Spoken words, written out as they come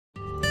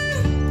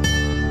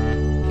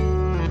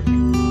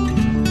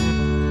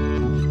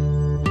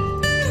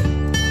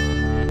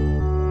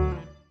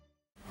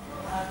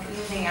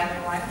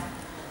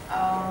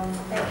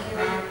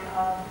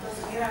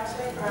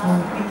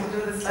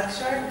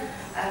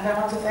and I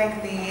want to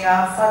thank the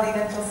Saudi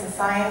Dental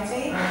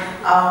Society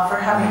for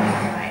having me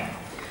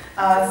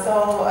tonight.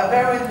 So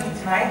bear with me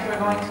tonight. We're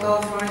going to go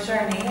through a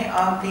journey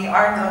on the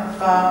art of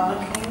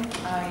looking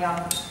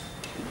young.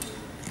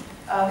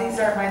 These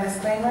are my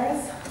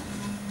disclaimers.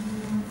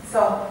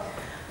 So,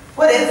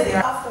 what is the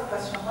art? Ask the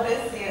question, what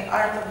is the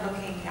art of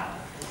looking young?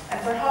 And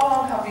for how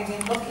long have we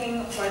been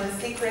looking for the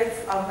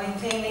secrets of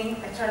maintaining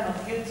eternal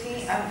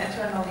beauty and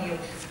eternal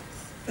youth?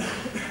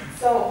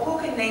 So, who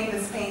can name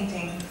this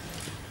painting?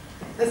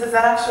 This is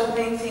an actual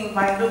painting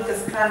by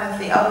Lucas Cranach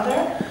the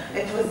Elder.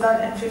 It was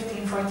done in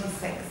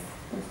 1546.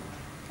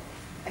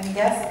 Any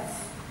guesses?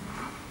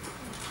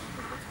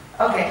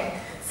 Okay,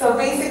 so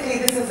basically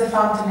this is the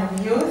Fountain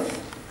of Youth.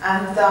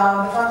 And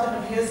the Fountain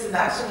of Youth is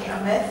actually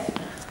a myth.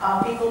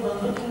 People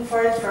have been looking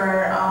for it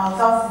for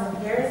thousands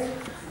of years.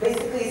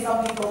 Basically,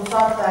 some people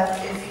thought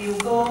that if you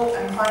go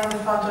and find the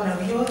Fountain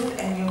of Youth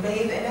and you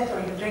bathe in it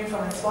or you drink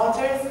from its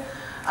waters,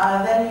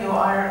 then you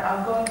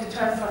are going to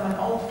turn from an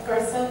old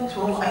person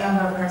to a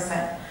younger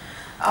person.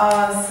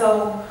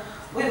 So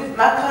we've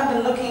kind of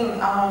been looking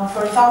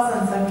for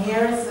thousands of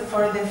years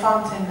for the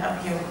Fountain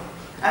of Youth.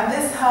 And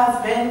this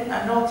has been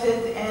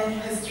noted in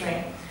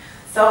history.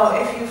 So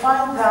if you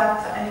find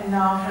that in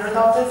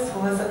Herodotus,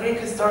 who was a Greek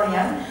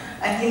historian,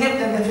 and he lived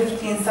in the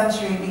 15th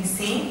century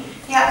BC,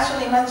 he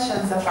actually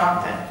mentions the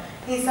fountain.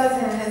 He says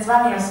in his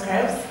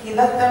manuscripts, he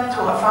led them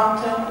to a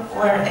fountain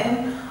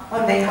wherein,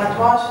 when they had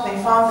washed,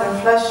 they found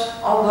their flesh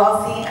all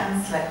glossy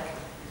and slick.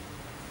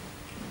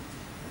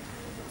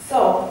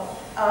 So,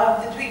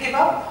 did we give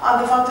up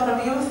on the Fountain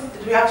of Youth?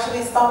 Did we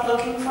actually stop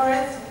looking for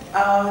it?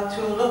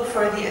 To look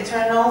for the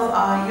eternal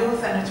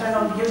youth and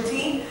eternal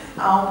beauty?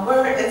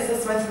 Where is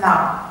this myth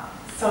now?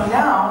 So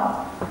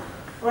now,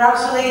 we're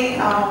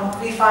actually,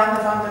 we find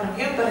the Fountain of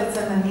Youth, but it's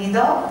in the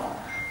needle,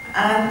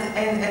 and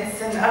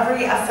it's in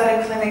every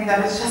aesthetic clinic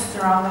that is just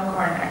around the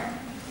corner.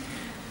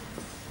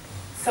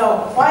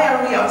 So why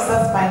are we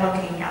obsessed by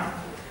looking young?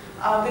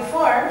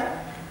 Before,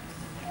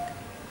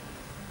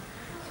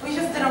 we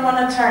just didn't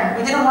want to turn.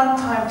 We didn't want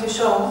time to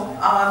show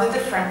the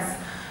difference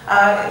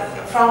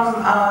from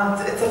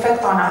its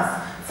effect on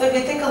us. So if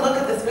you take a look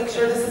at this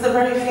picture, this is a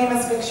very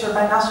famous picture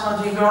by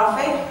National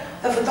Geographic.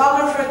 The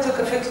photographer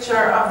took a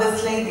picture of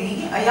this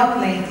lady, a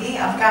young lady,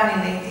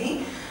 Afghani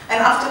lady, and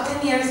after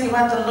 10 years he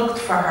went and looked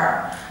for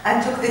her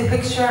and took the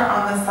picture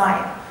on the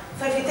side.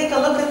 So if you take a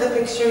look at the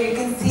picture, you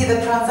can see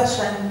the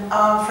transition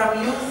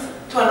from youth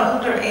to an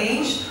older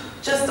age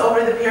just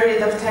over the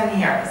period of 10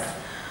 years.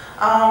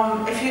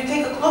 If you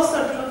take a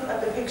closer look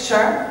at the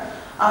picture,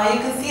 you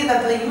can see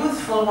that the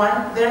youthful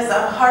one, there's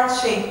a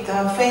heart-shaped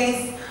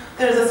face,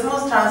 there's a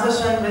smooth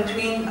transition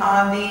between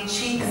the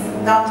cheeks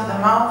down to the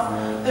mouth,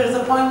 there's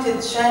a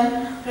pointed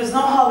chin, there's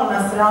no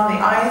hollowness around the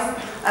eyes,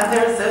 and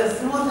there's a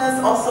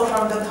smoothness also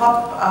from the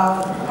top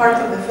part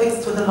of the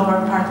face to the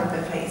lower part of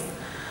the face.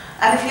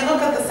 And if you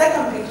look at the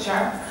second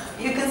picture,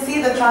 you can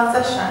see the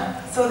transition.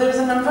 So there's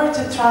an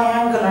inverted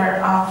triangular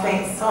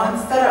face. So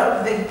instead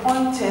of the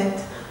pointed,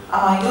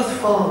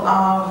 youthful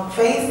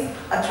face,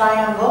 a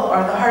triangle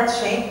or the heart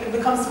shape, it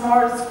becomes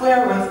more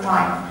square with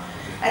time.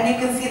 And you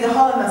can see the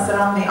hollowness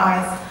around the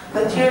eyes.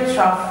 The tear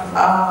trough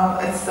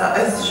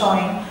is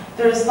showing.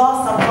 There's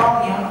loss of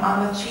volume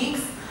on the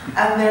cheeks,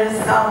 and there's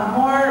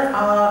more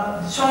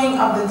showing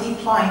of the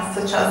deep lines,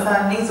 such as the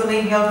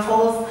nasolabial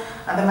folds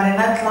and the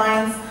marionette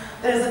lines.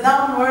 There's a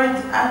downward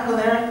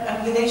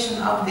angulation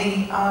of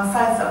the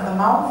sides of the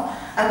mouth,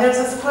 and there's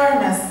a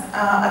squareness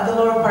at the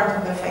lower part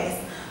of the face.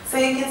 So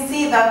you can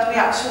see that we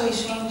actually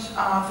change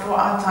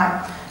throughout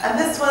time. And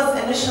this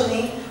was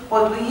initially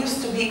what we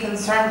used to be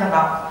concerned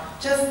about,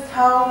 just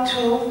how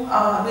to,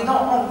 we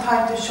don't want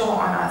time to show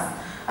on us.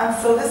 And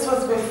so this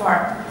was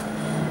before.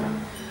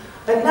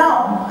 But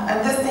now,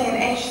 in this day and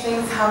age,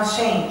 things have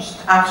changed,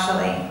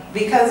 actually,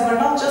 because we're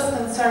not just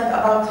concerned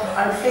about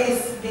our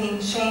face being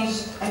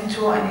changed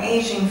into an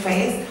aging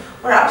face,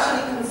 we're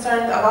actually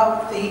concerned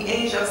about the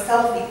age of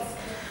selfies.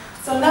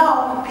 So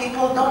now,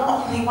 people don't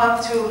only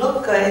want to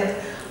look good,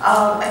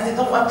 and they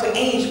don't want to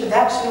age, but they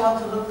actually want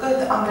to look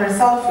good on their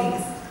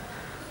selfies.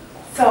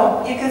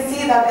 So you can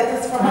see that it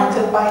is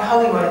promoted by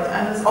Hollywood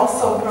and is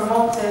also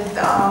promoted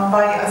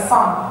by a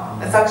song.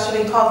 It's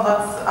actually called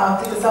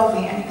Let's Take a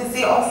Selfie. And you can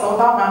see also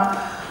Obama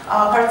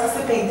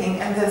participating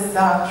in this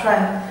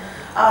trend.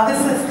 This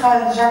is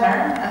Kylie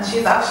Jenner, and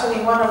she's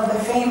actually one of the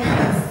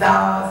famous,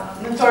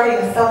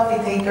 notorious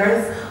selfie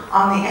takers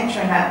on the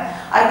internet.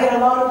 I get a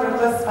lot of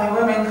requests by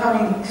women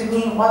coming to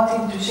me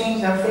wanting to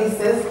change their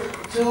faces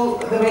to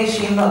the way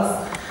she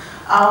looks.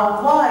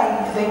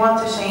 Why do they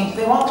want to change?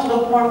 They want to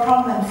look more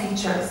prominent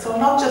features. So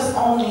not just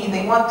only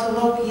they want to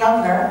look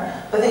younger,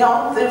 but they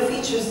want their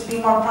features to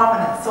be more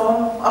prominent. So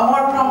a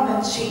more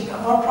prominent cheek, a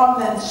more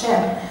prominent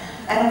chin,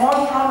 and a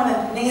more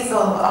prominent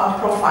nasal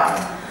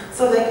profile.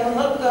 So they can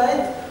look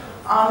good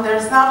on their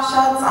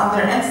snapshots, on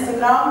their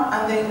Instagram,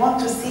 and they want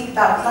to seek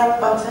that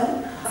like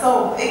button.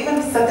 So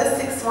even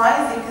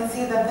statistics-wise, you can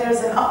see that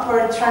there's an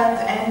upward trend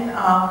in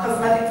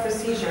cosmetic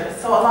procedures.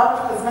 So a lot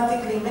of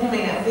cosmetically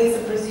minimally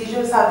invasive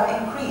procedures have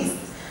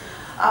increased.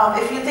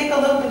 If you take a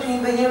look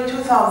between the year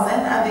 2000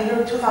 and the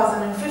year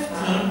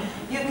 2015,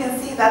 you can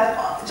see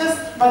that just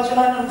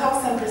botulinum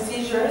toxin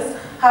procedures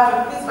have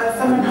increased by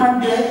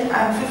 759%.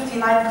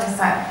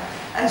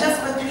 And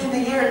just between the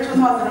year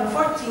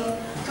 2014,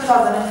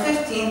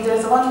 2015,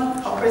 there's a 1%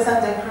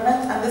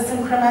 increment, and this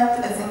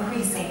increment is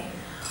increasing.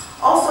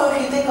 Also,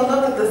 if you take a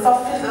look at the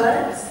soft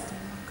fillers,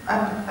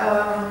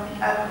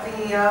 at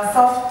the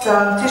soft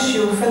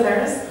tissue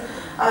fillers,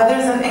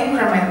 there's an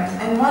increment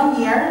in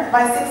 1 year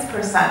by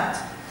 6%.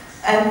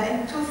 And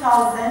in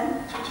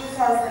 2000 to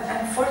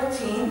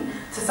 2014,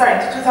 to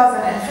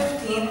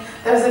 2015,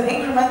 there's an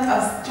increment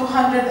of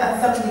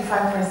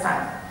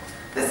 275%.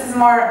 This is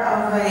more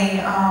of a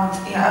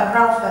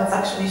graph that's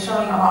actually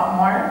showing a lot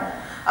more.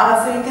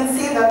 So you can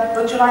see that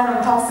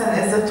botulinum toxin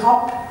is the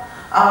top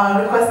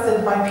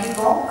requested by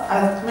people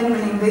as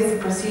minimally invasive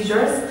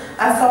procedures,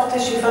 and soft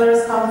tissue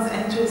fillers comes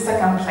into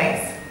second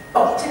place.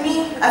 Oh, to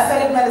me,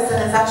 aesthetic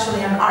medicine is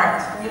actually an art.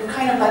 You're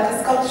kind of like a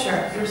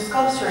sculpture. You're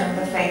sculpturing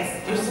the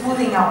face. You're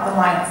smoothing out the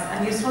lines,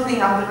 and you're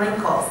smoothing out the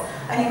wrinkles.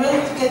 And you're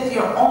willing to get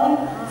your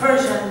own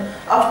version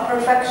of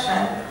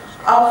perfection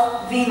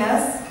of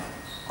Venus,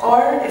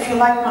 or if you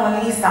like,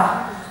 Mona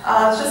Lisa.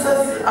 Just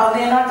as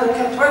Leonardo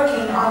kept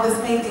working on this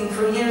painting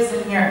for years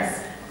and years.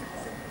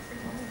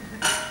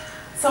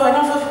 So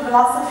enough of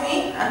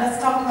philosophy, and let's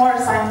talk more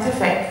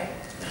scientific.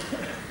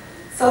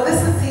 So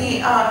this is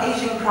the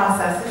aging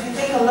process. If you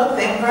take a look,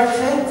 the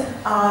inverted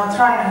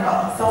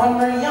triangle. So when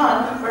we're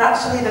young,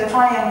 the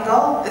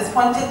triangle is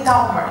pointed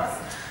downwards.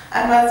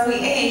 And as we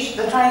age,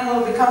 the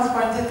triangle becomes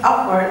pointed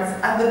upwards,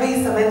 and the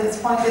base of it is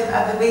pointed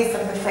at the base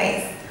of the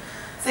face.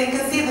 So you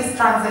can see this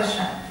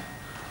transition.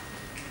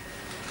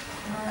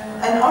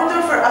 In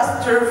order for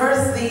us to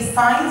reverse these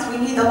signs, we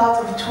need a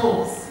lot of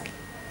tools.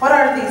 What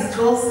are these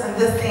tools in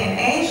this day and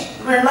age?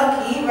 We're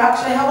lucky, we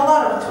actually have a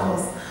lot of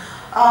tools.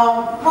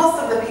 Most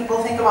of the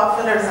people think about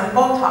fillers and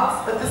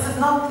Botox, but this is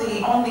not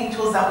the only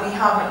tools that we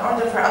have in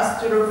order for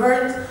us to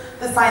revert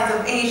the signs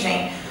of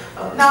aging.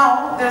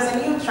 Now, there's a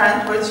new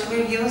trend which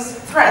we use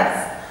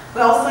threads.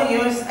 We also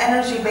use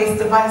energy-based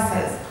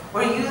devices.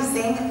 We're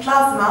using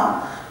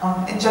plasma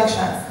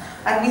injections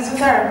and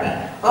mesotherapy.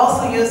 We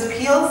also use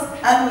peels,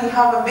 and we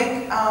have a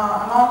big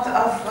amount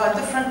of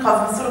different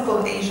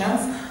cosmeceutical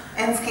agents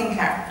in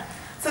skincare.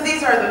 So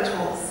these are the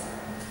tools.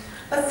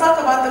 Let's talk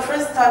about the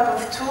first type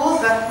of tool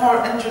that's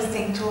more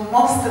interesting to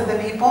most of the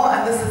people,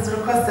 and this is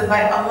requested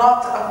by a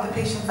lot of the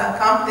patients that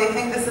come. They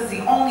think this is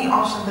the only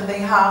option that they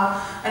have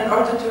in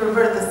order to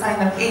revert the sign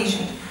of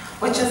aging,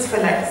 which is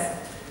fillers.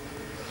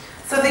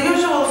 So the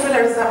usual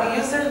fillers that we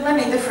use, there's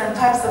many different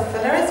types of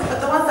fillers, but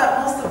the ones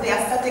that most of the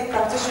aesthetic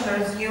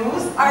practitioners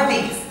use are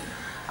these.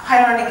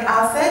 Hyaluronic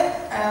acid,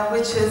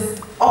 which is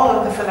all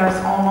of the fillers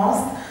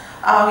almost.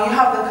 You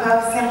have the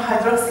calcium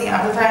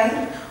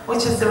hydroxyapatite,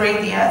 which is the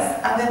radius,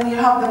 and then you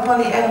have the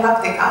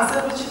poly-L-lactic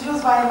acid, which is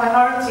used by a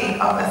minority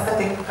of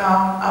aesthetic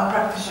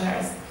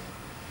practitioners.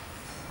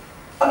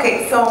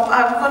 Okay, so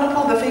I'm going to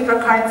pull the favor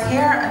cards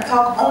here and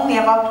talk only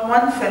about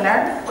one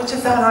filler, which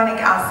is the hyaluronic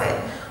acid.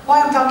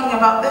 Why I'm talking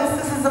about this?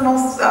 This is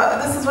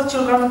this is what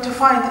you're going to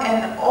find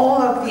in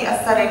all of the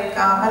aesthetic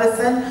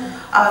medicine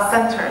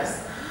centers.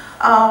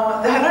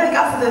 The hyaluronic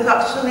acid is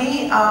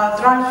actually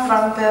derived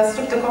from the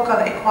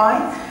Streptococcal equi.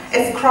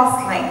 It's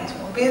cross-linked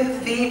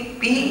with the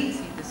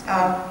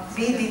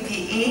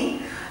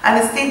BDTE, and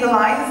is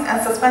stabilized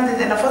and suspended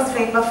in a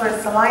phosphate buffer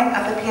saline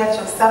at the pH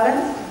of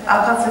 7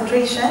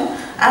 concentration,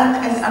 and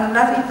in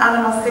another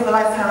animal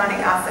stabilized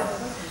hyaluronic acid.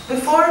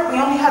 Before, we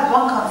only had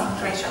one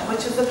concentration,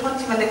 which is the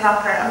 20 milligram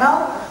per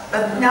ml,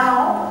 but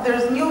now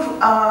there's new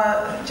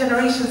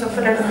generations of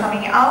fillers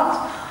coming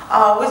out,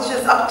 which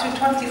is up to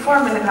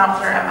 24 milligram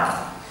per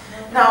ml.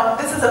 Now,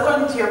 this is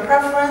according to your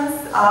preference.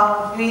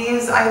 We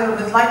use either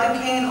with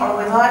lidocaine or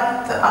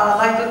without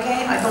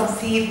lidocaine. I don't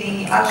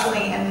see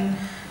actually in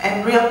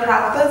real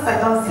practice, I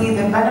don't see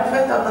the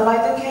benefit of the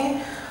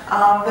lidocaine.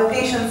 The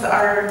patients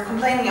are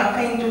complaining of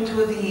pain due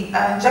to the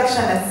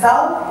injection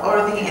itself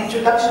or the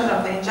introduction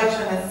of the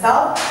injection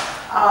itself.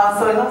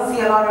 So I don't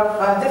see a lot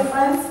of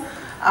difference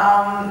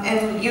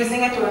in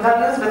using it or without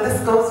use, but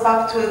this goes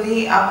back to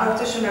the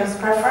practitioner's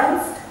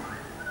preference.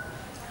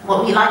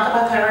 What we like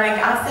about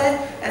hyaluronic acid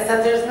is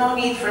that there's no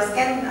need for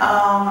skin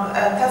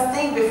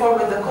testing. Before,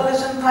 with the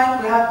collagen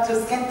type, we had to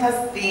skin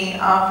test the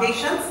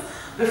patients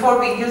before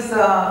we use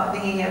the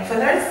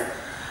fillers.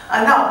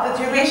 Now, the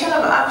duration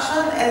of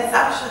action is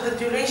actually the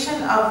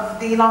duration of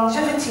the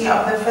longevity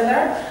of the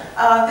filler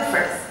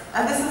differs.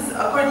 And this is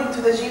according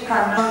to the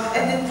G-Prime.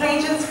 And it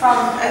ranges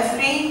from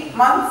 3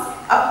 months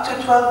up to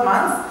 12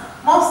 months.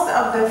 Most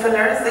of the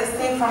fillers, they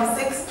stay from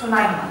 6 to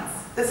 9 months.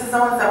 This is the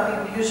ones that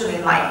we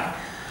usually like.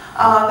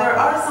 There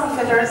are some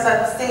fillers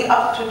that stay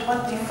up to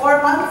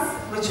 24 months,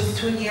 which is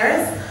 2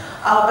 years,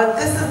 but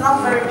this is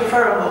not very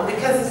preferable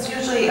because it's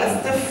usually a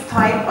stiff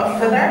type of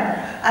filler,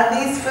 and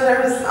these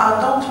fillers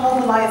don't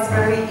mobilize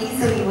very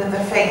easily with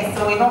the face,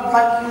 so we don't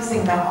like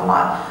using them a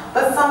lot,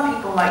 but some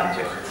people like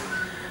to.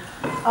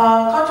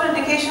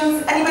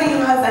 Contraindications, anybody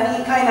who has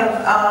any kind of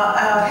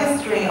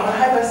history or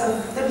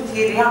hypersensitivity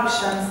toxicity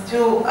reactions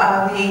to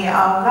the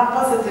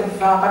gram-positive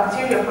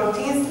bacteria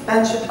proteins,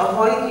 then should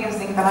avoid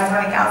using the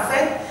hyaluronic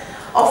acid.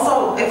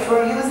 Also, if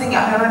we're using a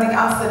hyaluronic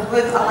acid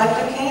with a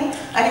lidocaine,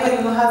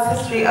 anybody who has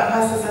history of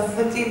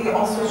hypersensitivity, we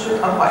also should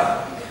avoid.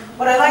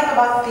 What I like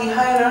about the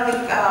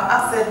hyaluronic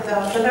acid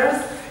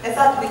fillers is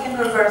that we can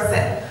reverse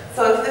it.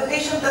 So if the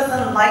patient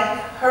doesn't like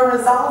her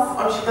results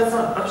or she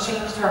doesn't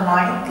change her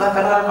mind, like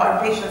a lot of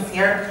our patients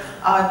here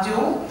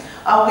do,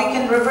 we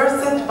can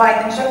reverse it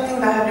by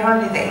injecting the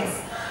hyaluronidase.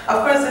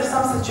 Of course, there's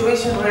some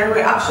situation where we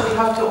actually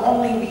have to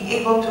only be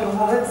able to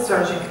remove it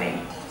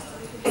surgically.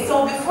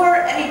 So before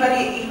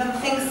anybody even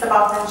thinks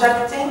about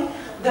injecting,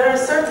 there are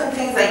certain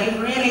things that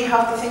you really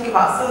have to think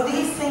about. So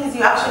these things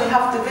you actually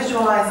have to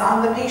visualize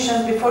on the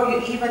patient before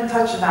you even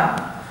touch them.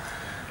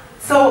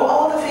 So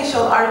all the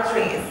facial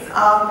arteries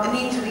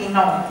need to be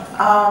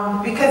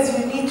known because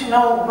you need to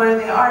know where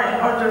they are in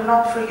order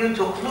not for you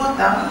to occlude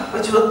them,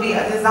 which will be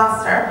a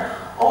disaster,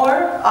 or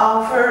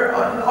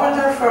in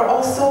order for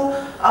also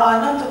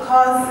not to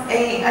cause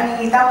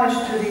any damage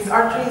to these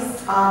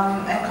arteries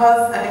and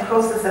cause a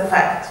necrosis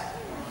effect.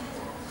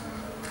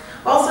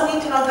 We also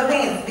need to know the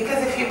veins,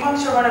 because if you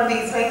puncture one of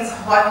these veins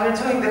while you're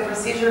doing the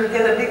procedure, you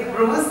get a big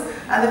bruise,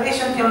 and the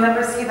patient, you'll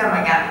never see them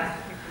again.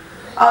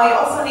 You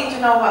also need to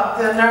know about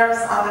the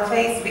nerves on the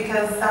face,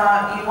 because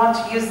you want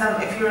to use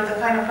them if you're the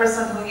kind of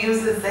person who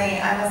uses the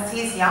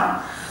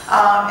anesthesia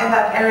in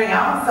that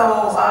area.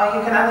 So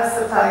you can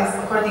anesthetize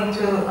according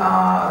to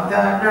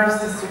the nerves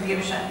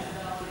distribution.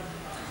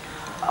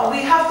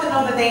 We have to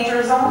know the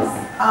danger zones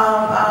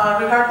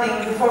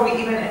regarding before we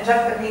even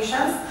inject the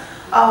patients.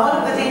 One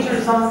of the danger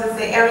zones is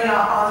the area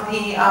on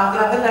the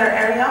glabellar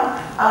area.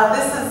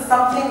 This is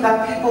something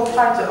that people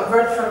try to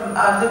avert from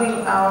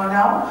doing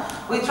now.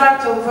 We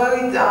try to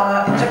avoid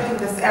injecting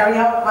this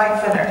area by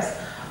fillers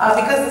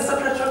because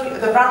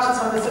the branches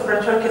from the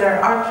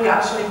supratrochlear artery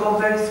actually go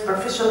very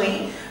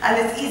superficially and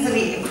it's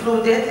easily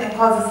occluded and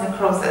causes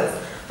necrosis.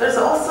 There's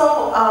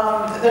also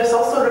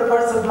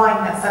reports of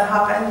blindness that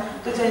happen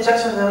due to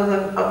injection of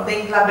the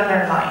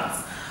glabellar lines.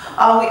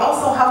 We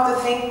also have to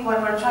think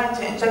when we're trying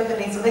to inject the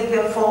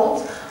nasolabial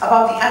fold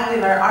about the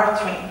angular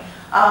artery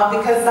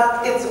because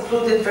that gets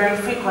occluded very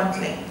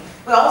frequently.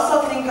 We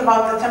also think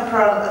about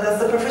the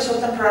superficial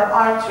temporal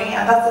artery,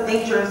 and that's a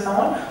danger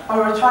zone where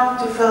we're trying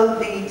to fill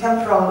the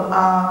temporal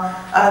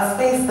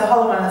space, the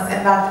hollowness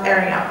in that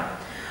area.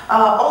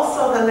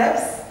 Also the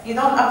lips. You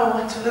don't ever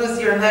want to lose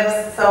your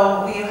lips,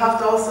 so we have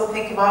to also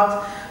think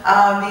about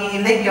the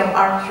labial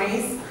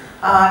arteries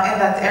in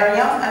that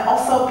area, and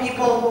also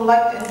people who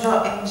like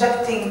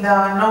injecting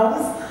the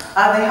nose,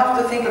 they have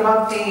to think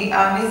about the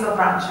nasal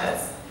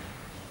branches.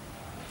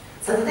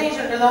 So the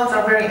danger zones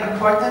are very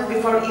important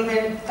before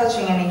even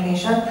touching any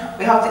patient.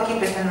 We have to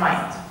keep it in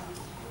mind.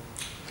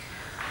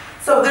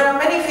 So there are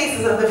many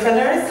phases of the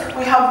fillers.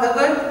 We have the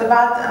good, the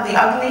bad, and the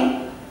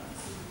ugly.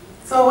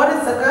 So what is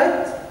the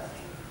good?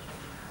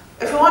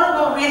 If we want to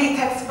go really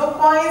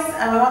textbook-wise,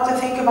 and we want to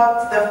think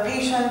about the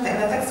patient in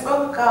a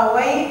textbook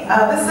way,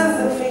 this is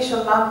the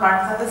facial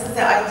landmarks, and this is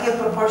the ideal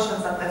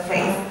proportions of the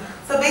face.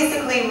 So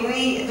basically,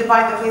 we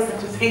divide the face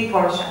into 3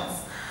 portions.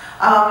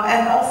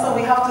 And also,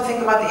 we have to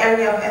think about the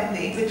area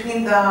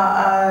between the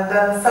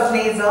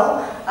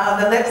subnasal,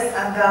 the lips,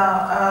 and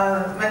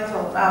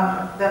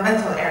the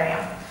mental area.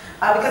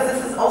 Because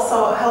this is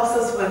also helps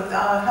us with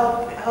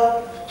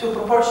help to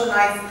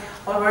proportionize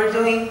when we're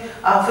doing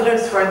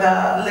fillers for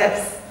the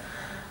lips.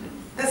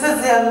 This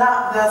is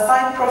the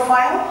side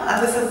profile,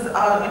 and this is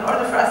in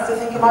order for us to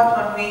think about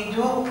when we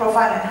do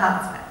profile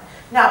enhancement.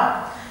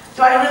 Now,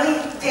 do I really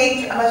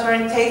take a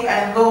measuring tape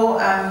and go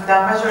and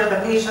measure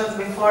the patients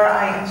before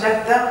I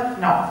inject them?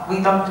 No, we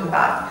don't do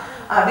that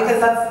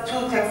because that's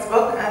too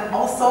textbook, and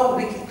also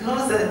we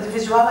lose the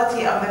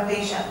individuality of the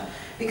patient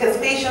because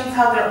patients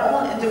have their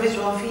own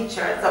individual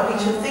features that we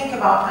should think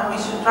about and we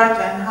should try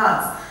to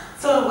enhance.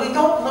 So we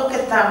don't look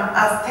at them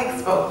as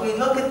textbook, we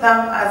look at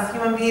them as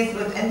human beings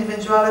with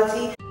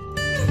individuality.